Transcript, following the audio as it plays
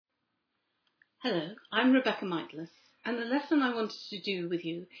Hello, I'm Rebecca Michaelis, and the lesson I wanted to do with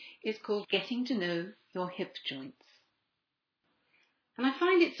you is called Getting to Know Your Hip Joints. And I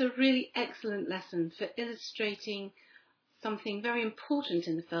find it's a really excellent lesson for illustrating something very important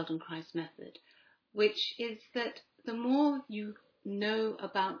in the Feldenkrais method, which is that the more you know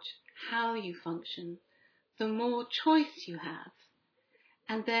about how you function, the more choice you have,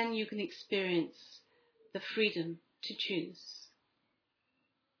 and then you can experience the freedom to choose.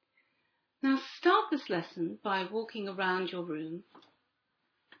 Now start this lesson by walking around your room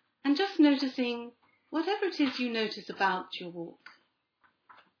and just noticing whatever it is you notice about your walk.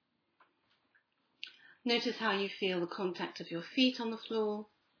 Notice how you feel the contact of your feet on the floor,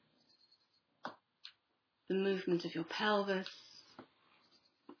 the movement of your pelvis,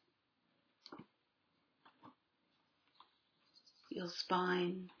 your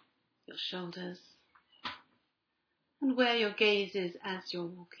spine, your shoulders, and where your gaze is as you're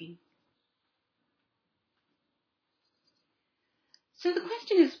walking. So the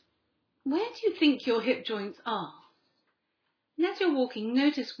question is, where do you think your hip joints are? And as you're walking,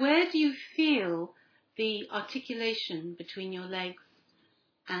 notice, where do you feel the articulation between your legs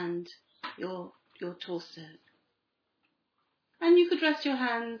and your torso? And you could rest your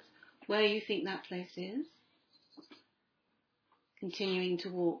hands where you think that place is, continuing to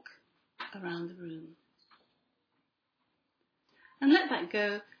walk around the room. And let that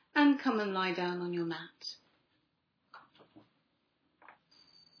go and come and lie down on your mat.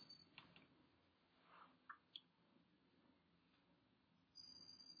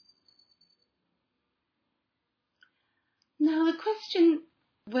 Now the question,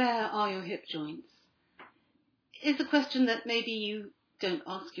 where are your hip joints, is a question that maybe you don't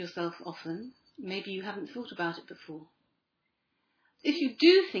ask yourself often. Maybe you haven't thought about it before. If you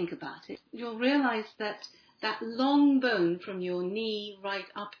do think about it, you'll realise that that long bone from your knee right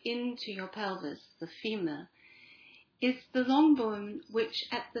up into your pelvis, the femur, is the long bone which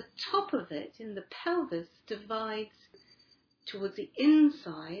at the top of it, in the pelvis, divides towards the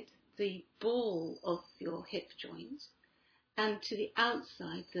inside, the ball of your hip joint, and to the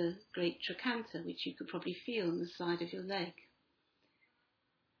outside, the great trochanter, which you could probably feel on the side of your leg.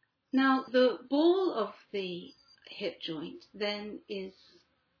 Now, the ball of the hip joint then is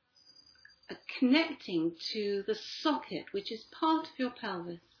connecting to the socket, which is part of your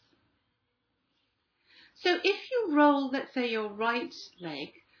pelvis. So if you roll, let's say, your right leg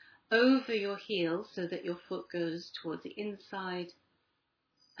over your heel so that your foot goes towards the inside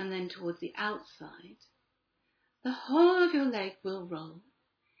and then towards the outside, the whole of your leg will roll.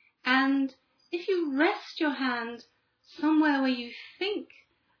 And if you rest your hand somewhere where you think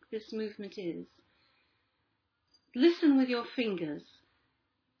this movement is, listen with your fingers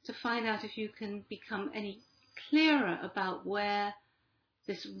to find out if you can become any clearer about where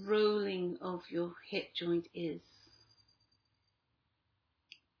this rolling of your hip joint is.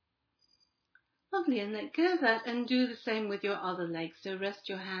 Lovely, and let go of that and do the same with your other leg. So rest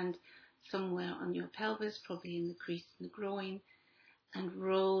your hand somewhere on your pelvis, probably in the crease in the groin, and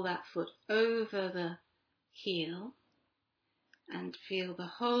roll that foot over the heel and feel the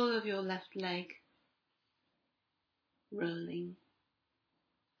whole of your left leg rolling.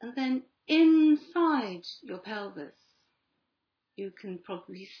 And then inside your pelvis, you can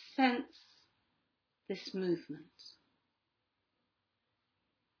probably sense this movement.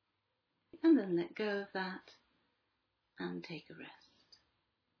 And then let go of that and take a rest.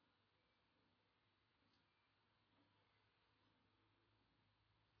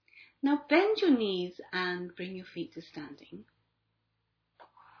 Now bend your knees and bring your feet to standing.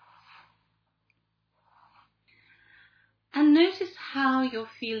 And notice how you're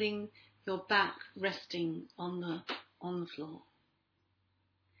feeling your back resting on the floor.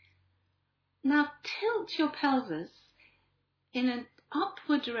 Now tilt your pelvis in an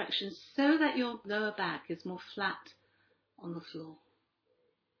upward direction so that your lower back is more flat on the floor.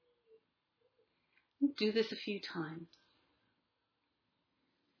 Do this a few times.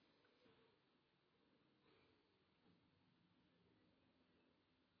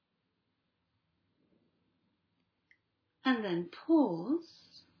 And then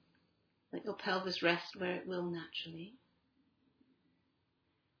pause, let your pelvis rest where it will naturally.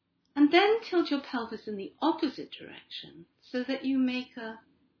 And then tilt your pelvis in the opposite direction so that you make a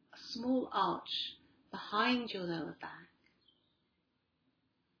small arch behind your lower back.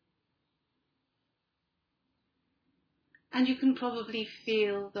 And you can probably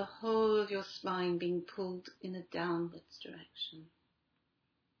feel the whole of your spine being pulled in a downwards direction.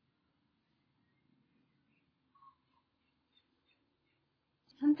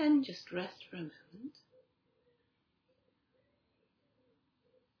 And then just rest for a moment.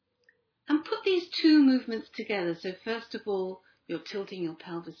 And put these two movements together. So first of all, you're tilting your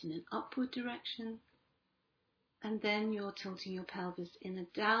pelvis in an upward direction, and then you're tilting your pelvis in a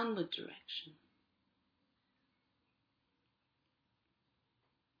downward direction.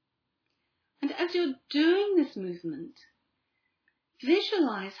 And as you're doing this movement,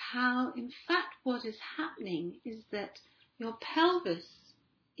 visualize how, in fact, what is happening is that your pelvis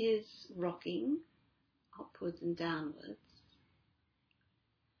is rocking upwards and downwards.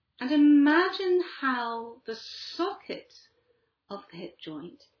 And imagine how the socket of the hip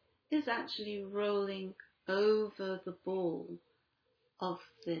joint is actually rolling over the ball of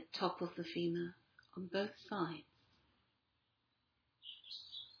the top of the femur on both sides.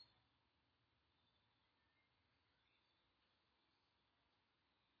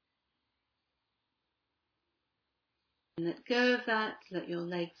 And let go of that, let your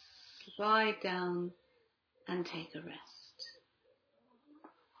legs slide down and take a rest.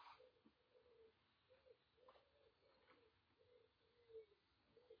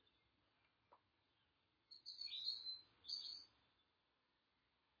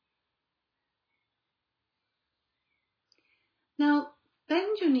 Now,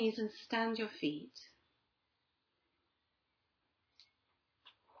 bend your knees and stand your feet.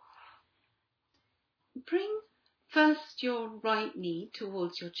 Bring first your right knee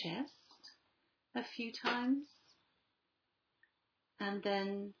towards your chest a few times. And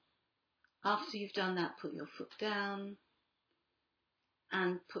then, after you've done that, put your foot down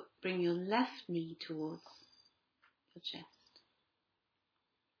and bring your left knee towards your chest.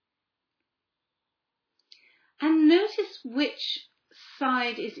 And notice which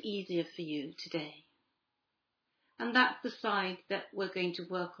side is easier for you today. And that's the side that we're going to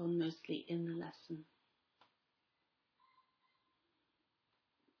work on mostly in the lesson.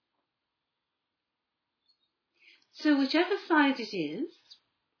 So whichever side it is,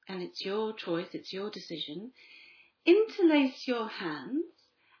 and it's your choice, it's your decision, interlace your hands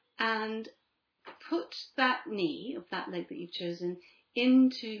and put that knee of that leg that you've chosen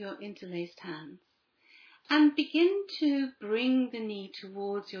into your interlaced hands. And begin to bring the knee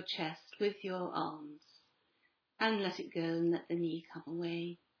towards your chest with your arms. And let it go and let the knee come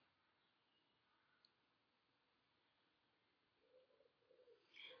away.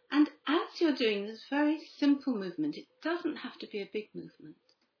 And as you're doing this very simple movement, it doesn't have to be a big movement.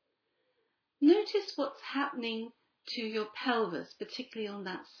 Notice what's happening to your pelvis, particularly on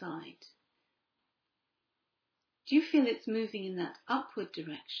that side. Do you feel it's moving in that upward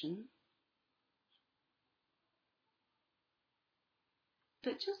direction?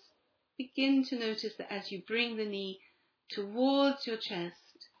 But just begin to notice that as you bring the knee towards your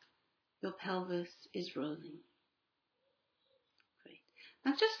chest, your pelvis is rolling. Great.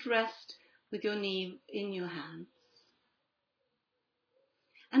 Now just rest with your knee in your hands.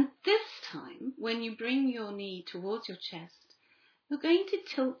 And this time, when you bring your knee towards your chest, you're going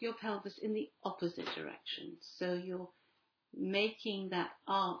to tilt your pelvis in the opposite direction. So you're making that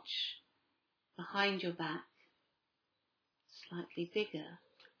arch behind your back slightly bigger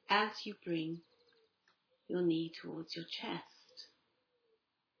as you bring your knee towards your chest.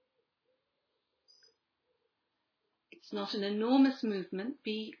 It's not an enormous movement.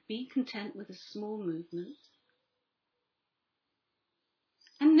 Be content with a small movement.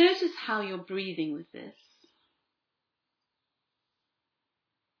 And notice how you're breathing with this.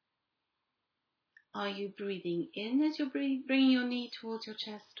 Are you breathing in as you're bringing your knee towards your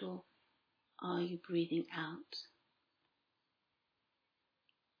chest, or are you breathing out?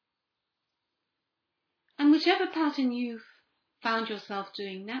 And whichever pattern you've found yourself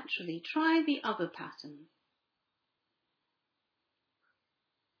doing naturally, try the other pattern.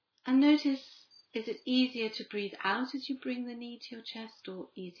 And notice, is it easier to breathe out as you bring the knee to your chest, or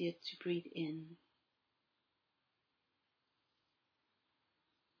easier to breathe in?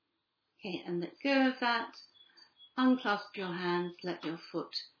 Okay, and let go of that. Unclasp your hands, let your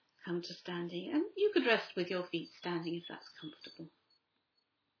foot come to standing. And you could rest with your feet standing if that's comfortable.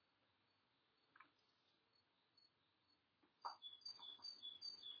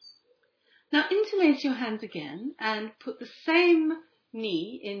 Now interlace your hands again and put the same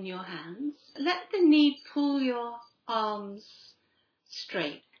knee in your hands. Let the knee pull your arms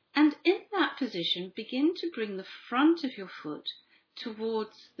straight. And in that position, begin to bring the front of your foot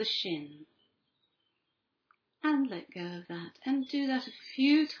towards the shin. And let go of that. And do that a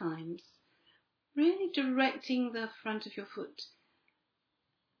few times, really directing the front of your foot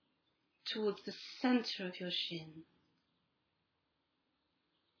towards the center of your shin.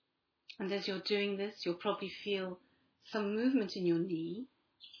 And as you're doing this, you'll probably feel some movement in your knee.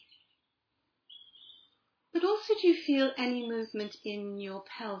 But also, do you feel any movement in your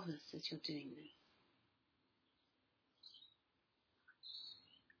pelvis as you're doing this?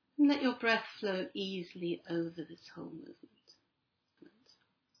 And let your breath flow easily over this whole movement.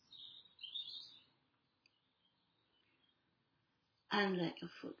 And let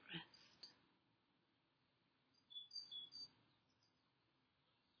your foot rest.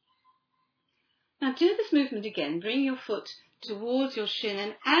 Now do this movement again. Bring your foot towards your shin,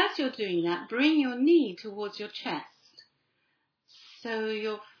 and as you're doing that, bring your knee towards your chest. So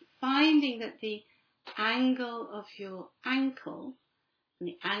you're finding that the angle of your ankle, and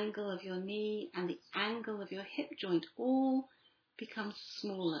the angle of your knee, and the angle of your hip joint all become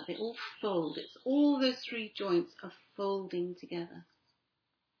smaller. They all fold. It's all those three joints are folding together.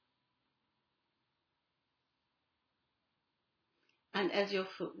 And as your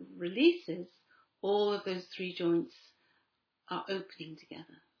foot releases, all of those three joints are opening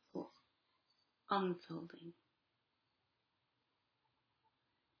together or unfolding.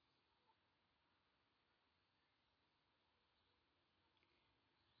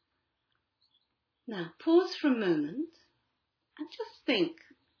 Now pause for a moment and just think,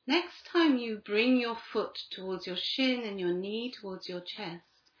 next time you bring your foot towards your shin and your knee towards your chest,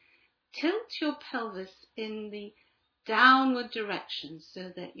 tilt your pelvis in the downward direction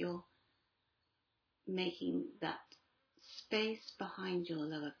so that you're making that space behind your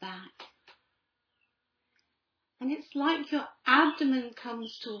lower back. And it's like your abdomen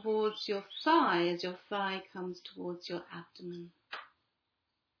comes towards your thigh as your thigh comes towards your abdomen.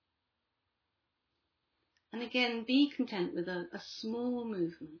 And again, be content with a small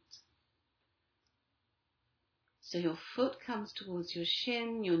movement. So your foot comes towards your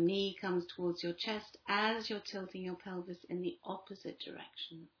shin, your knee comes towards your chest as you're tilting your pelvis in the opposite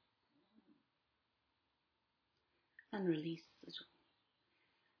direction. And release it all.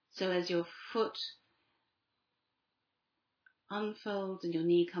 So as your foot unfolds and your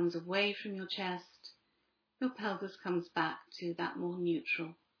knee comes away from your chest, your pelvis comes back to that more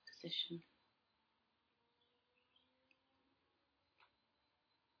neutral position.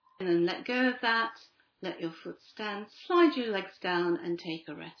 And then let go of that, let your foot stand, slide your legs down and take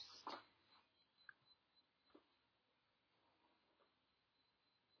a rest.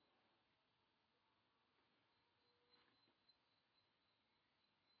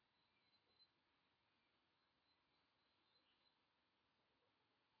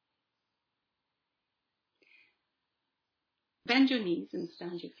 Bend your knees and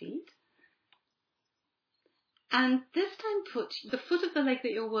stand your feet. And this time put the foot of the leg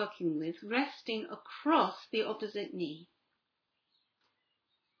that you're working with resting across the opposite knee.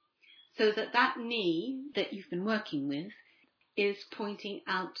 So that that knee that you've been working with is pointing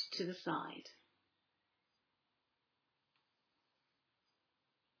out to the side.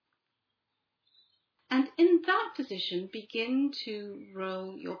 And in that position, begin to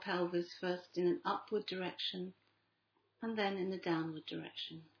roll your pelvis first in an upward direction and then in a downward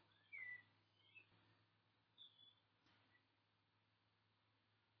direction.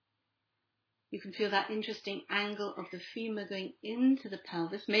 You can feel that interesting angle of the femur going into the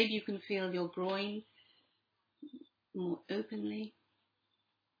pelvis. Maybe you can feel your groin more openly.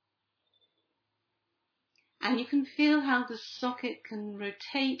 And you can feel how the socket can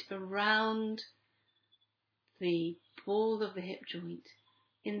rotate around the ball of the hip joint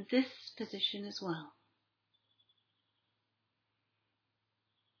in this position as well.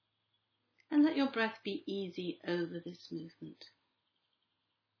 And let your breath be easy over this movement.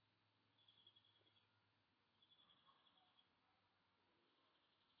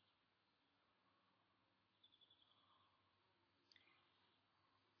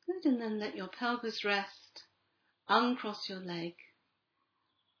 Good, and then let your pelvis rest, uncross your leg,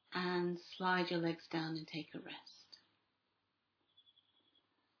 and slide your legs down and take a rest.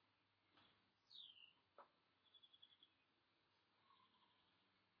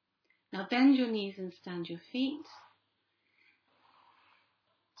 Now bend your knees and stand your feet.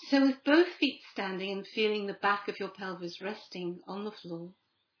 So with both feet standing and feeling the back of your pelvis resting on the floor,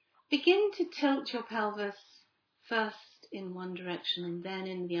 begin to tilt your pelvis first in one direction and then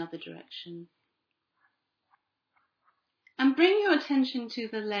in the other direction. And bring your attention to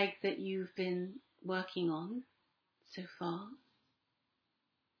the leg that you've been working on so far.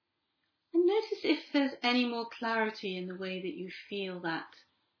 And notice if there's any more clarity in the way that you feel that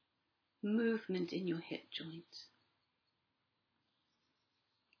movement in your hip joint.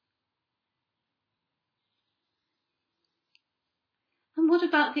 And what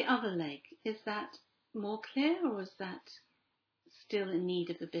about the other leg? Is that more clear or is that still in need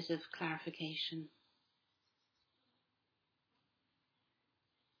of a bit of clarification?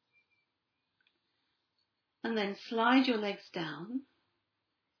 And then slide your legs down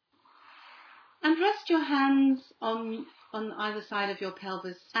and rest your hands on on either side of your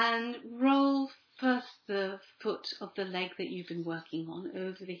pelvis and roll first the foot of the leg that you've been working on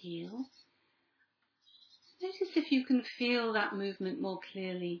over the heel. Notice if you can feel that movement more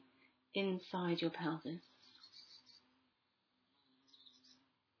clearly inside your pelvis.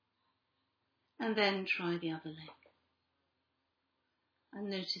 And then try the other leg. And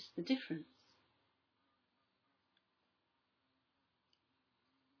notice the difference.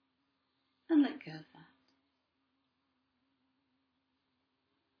 And let go of that.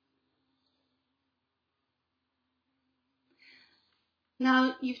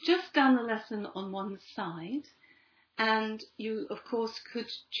 Now, you've just done the lesson on one side, and you, of course, could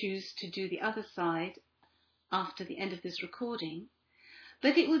choose to do the other side after the end of this recording,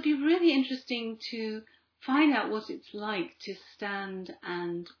 but it would be really interesting to find out what it's like to stand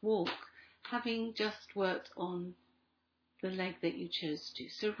and walk, having just worked on the leg that you chose to.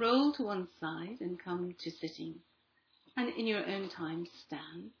 So roll to one side and come to sitting, and in your own time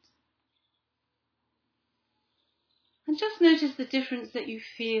stand. And just notice the difference that you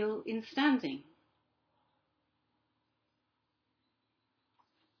feel in standing.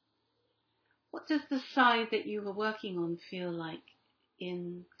 What does the side that you were working on feel like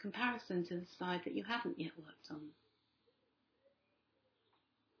in comparison to the side that you haven't yet worked on?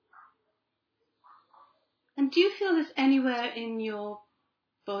 And do you feel this anywhere in your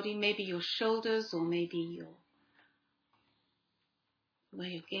body, maybe your shoulders or maybe where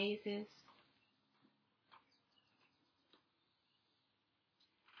your gaze is?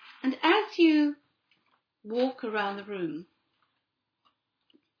 And as you walk around the room,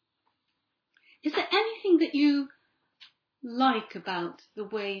 is there anything that you like about the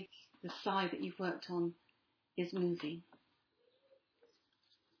way the side that you've worked on is moving?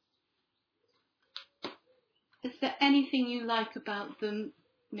 Is there anything you like about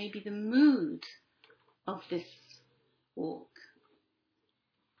maybe the mood of this walk?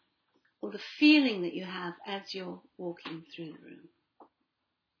 Or the feeling that you have as you're walking through the room?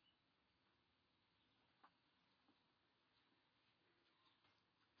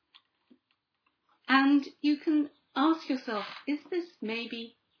 And you can ask yourself, is this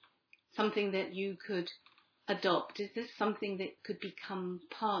maybe something that you could adopt? Is this something that could become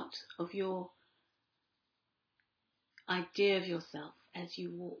part of your idea of yourself as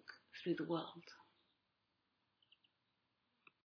you walk through the world?